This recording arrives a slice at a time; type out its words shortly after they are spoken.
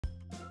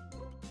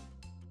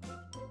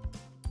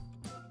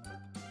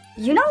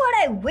You know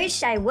what I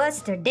wish I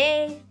was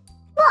today?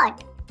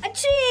 What? A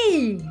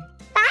tree!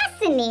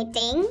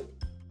 Fascinating.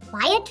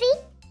 Why a tree?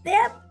 They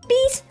are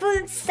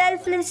peaceful,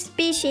 selfless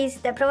species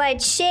that provide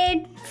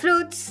shade,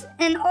 fruits,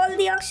 and all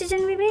the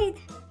oxygen we breathe.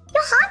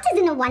 Your heart is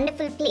in a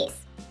wonderful place,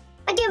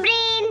 but your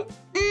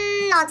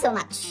brain, not so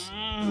much.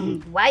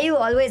 Why are you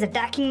always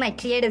attacking my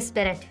creative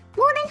spirit?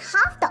 More than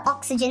half the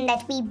oxygen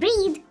that we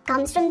breathe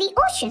comes from the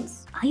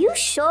oceans. Are you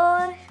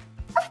sure?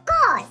 Of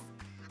course.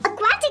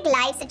 Aquatic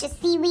life such as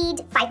seaweed,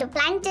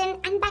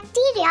 phytoplankton, and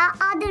bacteria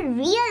are the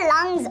real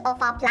lungs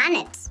of our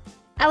planet.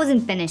 I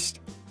wasn't finished.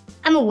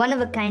 I'm a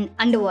one-of-a-kind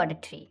underwater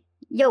tree.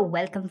 You're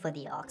welcome for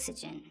the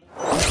oxygen.